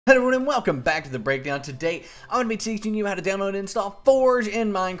Hello everyone and welcome back to the breakdown. Today I'm going to be teaching you how to download and install Forge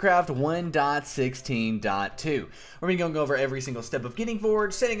in Minecraft 1.16.2. We're going to go over every single step of getting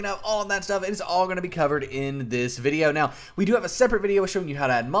Forge, setting it up, all of that stuff. It is all going to be covered in this video. Now, we do have a separate video showing you how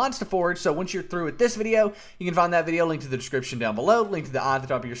to add mods to Forge, so once you're through with this video, you can find that video linked to the description down below, linked to the eye at the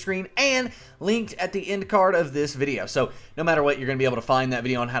top of your screen, and linked at the end card of this video. So no matter what, you're going to be able to find that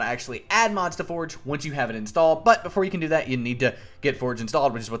video on how to actually add mods to Forge once you have it installed. But before you can do that, you need to get Forge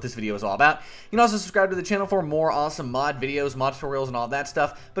installed, which is what this video is all about. You can also subscribe to the channel for more awesome mod videos, mod tutorials, and all that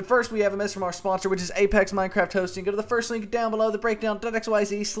stuff. But first, we have a message from our sponsor, which is Apex Minecraft Hosting. Go to the first link down below, the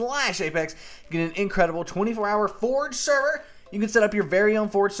breakdown.xyz/Apex. You get an incredible 24-hour Forge server. You can set up your very own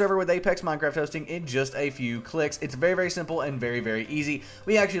Forge server with Apex Minecraft Hosting in just a few clicks. It's very, very simple and very, very easy.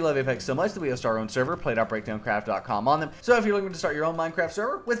 We actually love Apex so much that we host our own server, play.breakdowncraft.com on them. So if you're looking to start your own Minecraft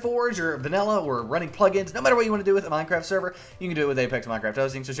server with Forge or vanilla or running plugins, no matter what you want to do with a Minecraft server, you can do it with Apex Minecraft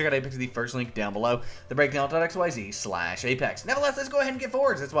Hosting. So check out Apex, the first link down below, the breakdown.xyz/Apex. Nevertheless, let's go ahead and get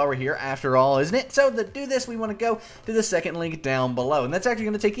Forge. That's why we're here after all, isn't it? So to do this, we want to go to the second link down below, and that's actually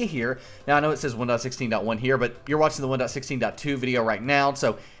going to take you here. Now, I know it says 1.16.1 here, but you're watching the 1.16.2 video right now.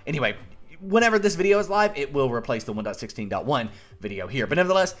 So anyway, whenever this video is live, it will replace the 1.16.1 video here. But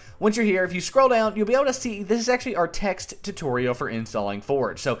nevertheless, once you're here, if you scroll down, you'll be able to see this is actually our text tutorial for installing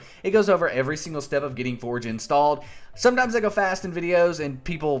Forge. So it goes over every single step of getting Forge installed. Sometimes I go fast in videos and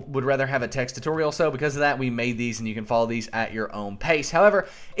people would rather have a text tutorial, so because of that, we made these and you can follow these at your own pace. However,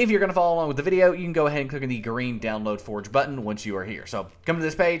 if you're going to follow along with the video, you can go ahead and click on the green download Forge button once you are here. So come to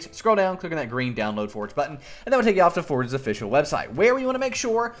this page, scroll down, click on that green download Forge button, and that will take you off to Forge's official website, where we want to make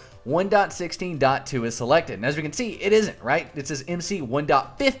sure 1.16.2 is selected. And as we can see, it isn't, right? It says MC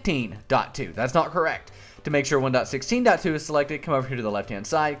 1.15.2. That's not correct. To make sure 1.16.2 is selected, come over here to the left-hand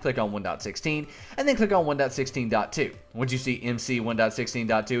side, click on 1.16, and then click on 1.16.2. Once you see MC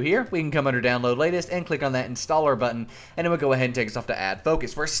 1.16.2 here, we can come under Download Latest and click on that Installer button, and it will go ahead and take us off to Add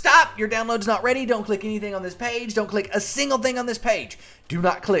Focus. Where stop! Your download's not ready. Don't click anything on this page. Don't click a single thing on this page. Do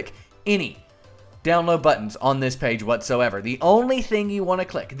not click any download buttons on this page whatsoever. The only thing you want to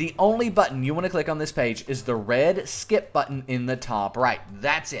click, the only button you want to click on this page is the red skip button in the top right.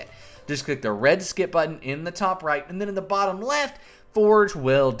 That's it. Just click the red skip button in the top right, and then in the bottom left, Forge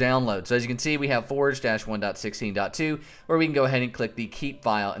will download. So as you can see, we have Forge-1.16.2, where we can go ahead and click the keep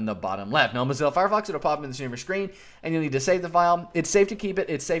file in the bottom left. Now, Mozilla Firefox, it'll pop up in the center of your screen, and you'll need to save the file. It's safe to keep it,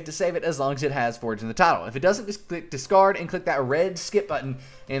 it's safe to save it, as long as it has Forge in the title. If it doesn't, just click discard and click that red skip button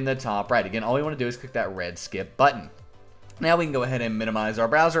in the top right. Again, all we want to do is click that red skip button. Now we can go ahead and minimize our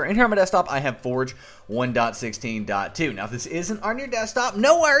browser, and here on my desktop, I have Forge 1.16.2. Now, if this isn't on your desktop,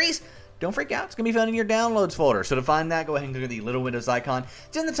 no worries. Don't freak out. It's going to be found in your downloads folder. So to find that, go ahead and click on the little Windows icon.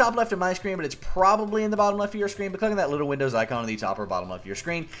 It's in the top left of my screen, but it's probably in the bottom left of your screen. But click on that little Windows icon on the top or bottom left of your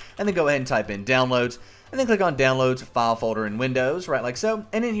screen, and then go ahead and type in Downloads, and then click on Downloads, File Folder in Windows, right like so.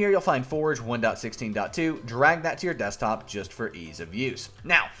 And in here, you'll find Forge 1.16.2. Drag that to your desktop just for ease of use.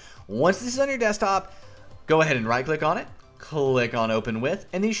 Now, once this is on your desktop, go ahead and right-click on it. Click on Open With,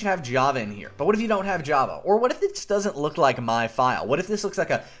 and then you should have Java in here. But what if you don't have Java? Or what if this doesn't look like my file? What if this looks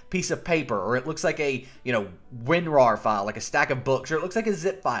like a piece of paper, or it looks like a, WinRAR file, like a stack of books, or it looks like a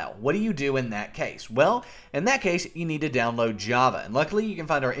zip file? What do you do in that case? Well, in that case, you need to download Java. And luckily, you can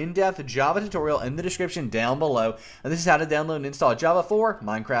find our in-depth Java tutorial in the description down below. And this is how to download and install Java for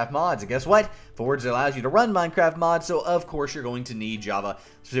Minecraft mods. And guess what? Forge allows you to run Minecraft mods, so of course you're going to need Java,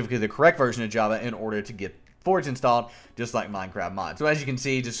 specifically the correct version of Java, in order to get Forge installed, just like Minecraft mods. So as you can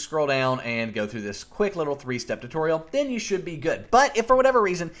see, just scroll down and go through this quick little 3-step tutorial, then you should be good. But if for whatever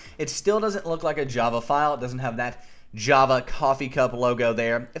reason, it still doesn't look like a Java file, it doesn't have that Java coffee cup logo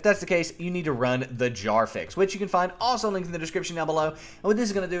there. If that's the case, you need to run the Jarfix, which you can find also linked in the description down below. And what this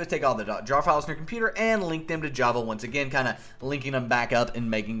is going to do is take all the jar files on your computer and link them to Java once again, kind of linking them back up and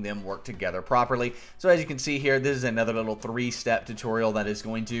making them work together properly. So as you can see here, this is another little 3-step tutorial that is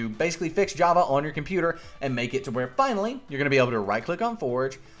going to basically fix Java on your computer and make it to where finally you're going to be able to right-click on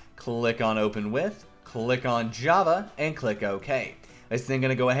Forge, click on Open With, click on Java, and click OK. It's then going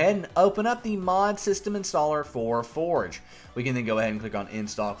to go ahead and open up the mod system installer for Forge. We can then go ahead and click on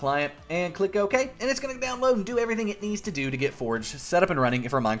Install Client and click OK, and it's going to download and do everything it needs to do to get Forge set up and running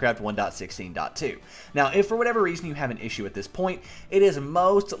for Minecraft 1.16.2. Now, if for whatever reason you have an issue at this point, it is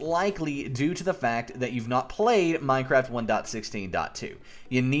most likely due to the fact that you've not played Minecraft 1.16.2.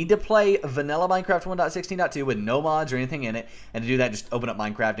 You need to play vanilla Minecraft 1.16.2 with no mods or anything in it, and to do that, just open up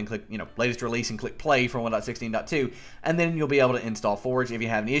Minecraft and click, latest release and click play for 1.16.2, and then you'll be able to install Forge if you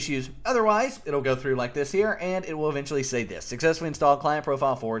have any issues. Otherwise, it'll go through like this here, and it will eventually say this: successfully installed client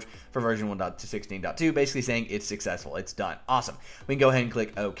profile Forge for version 1.16.2, basically saying it's successful. It's done. Awesome. We can go ahead and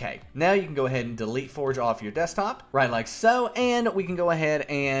click OK. Now you can go ahead and delete Forge off your desktop, right like so, and we can go ahead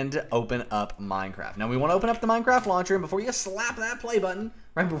and open up Minecraft. Now we want to open up the Minecraft launcher, and before you slap that play button,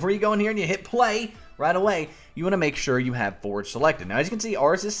 right before you go in here and you hit play right away, you want to make sure you have Forge selected. Now, as you can see,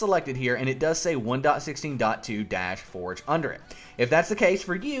 ours is selected here, and it does say 1.16.2-Forge under it. If that's the case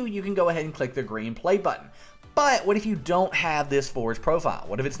for you, you can go ahead and click the green play button. But what if you don't have this Forge profile?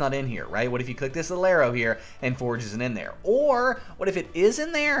 What if it's not in here, right? What if you click this little arrow here and Forge isn't in there? Or what if it is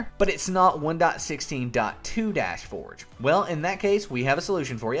in there, but it's not 1.16.2-Forge? Well, in that case, we have a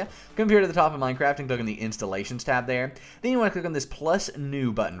solution for you. Come here to the top of Minecraft and click on the Installations tab there. Then you want to click on this plus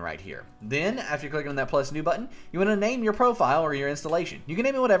new button right here. Then, after you click on that plus new button, you want to name your profile or your installation. You can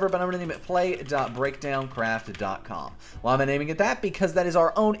name it whatever, but I'm going to name it play.breakdowncraft.com. Why am I naming it that? Because that is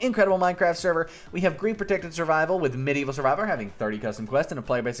our own incredible Minecraft server. We have great protected survival with medieval survivor having 30 custom quests and a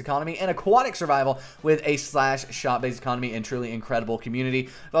player-based economy, and aquatic survival with a /shop-based economy and truly incredible community.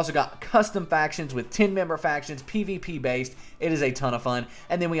 We've also got custom factions with 10-member factions, PvP based. It is a ton of fun.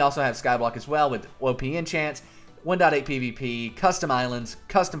 And then we also have Skyblock as well with OP enchants, 1.8 PvP, custom islands,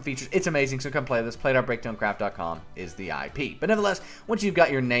 custom features. It's amazing, so come play this. Play.breakdowncraft.com is the IP. But nevertheless, once you've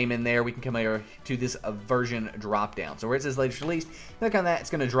got your name in there, we can come here to this version drop down. So where it says latest released, click on that. It's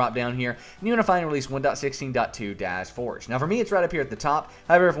going to drop down here, and you want to find release 1.16.2-Forge. Now for me, it's right up here at the top.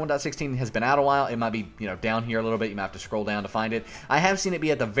 However, if 1.16 has been out a while, it might be, down here a little bit. You might have to scroll down to find it. I have seen it be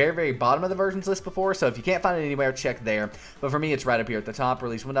at the very, very bottom of the versions list before, so if you can't find it anywhere, check there. But for me, it's right up here at the top,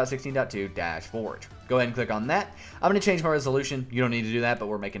 release 1.16.2-Forge. Go ahead and click on that. I'm going to change my resolution. You don't need to do that, but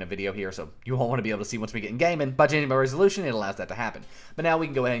we're making a video here, so you won't want to be able to see once we get in game. And by changing my resolution, it allows that to happen. But now we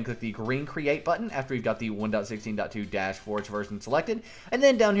can go ahead and click the green create button after we've got the 1.16.2-Forge version selected. And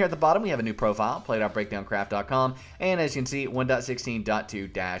then down here at the bottom, we have a new profile, play.breakdowncraft.com. And as you can see,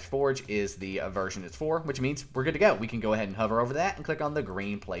 1.16.2-Forge is the version it's for, which means we're good to go. We can go ahead and hover over that and click on the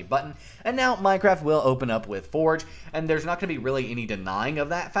green play button. And now Minecraft will open up with Forge. And there's not going to be really any denying of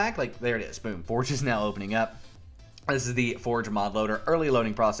that fact. Like, there it is. Boom. Forge is now opening up. This is the Forge mod loader early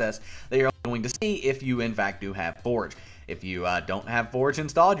loading process that you're going to see if you in fact do have Forge. If you don't have Forge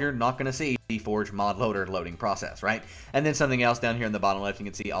installed, you're not going to see the Forge mod loader loading process, right? And then something else down here in the bottom left, you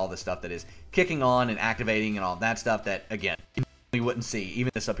can see all the stuff that is kicking on and activating and all that stuff that, again, you wouldn't see. Even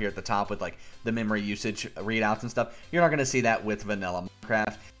this up here at the top with like the memory usage readouts and stuff, you're not going to see that with vanilla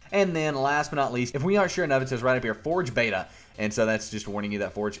Minecraft. And then last but not least, if we aren't sure enough, it says right up here, Forge Beta. And so that's just warning you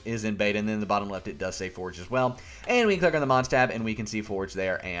that Forge is in beta. And then in the bottom left, it does say Forge as well. And we can click on the mods tab and we can see Forge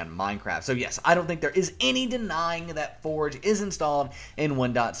there and Minecraft. So yes, I don't think there is any denying that Forge is installed in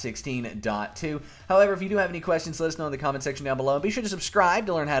 1.16.2. However, if you do have any questions, let us know in the comment section down below. And be sure to subscribe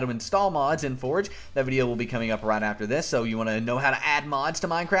to learn how to install mods in Forge. That video will be coming up right after this. So you want to know how to add mods to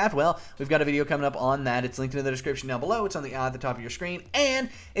Minecraft? Well, we've got a video coming up on that. It's linked in the description down below. It's on the eye at the top of your screen. And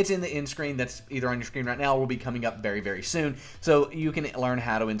it's in the end screen that's either on your screen right now or will be coming up very, very soon. So you can learn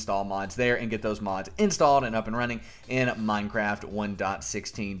how to install mods there and get those mods installed and up and running in Minecraft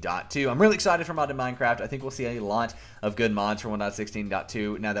 1.16.2. I'm really excited for modded Minecraft. I think we'll see a lot of good mods for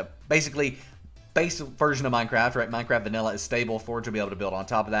 1.16.2 now that basically base version of Minecraft, right? Minecraft Vanilla is stable. Forge will be able to build on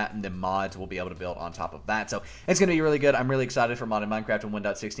top of that, and then mods will be able to build on top of that. So it's going to be really good. I'm really excited for modded Minecraft in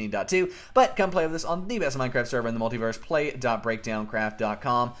 1.16.2, but come play with us on the best Minecraft server in the multiverse,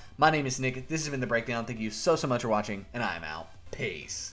 play.breakdowncraft.com. My name is Nick. This has been The Breakdown. Thank you so much for watching, and I'm out. Peace.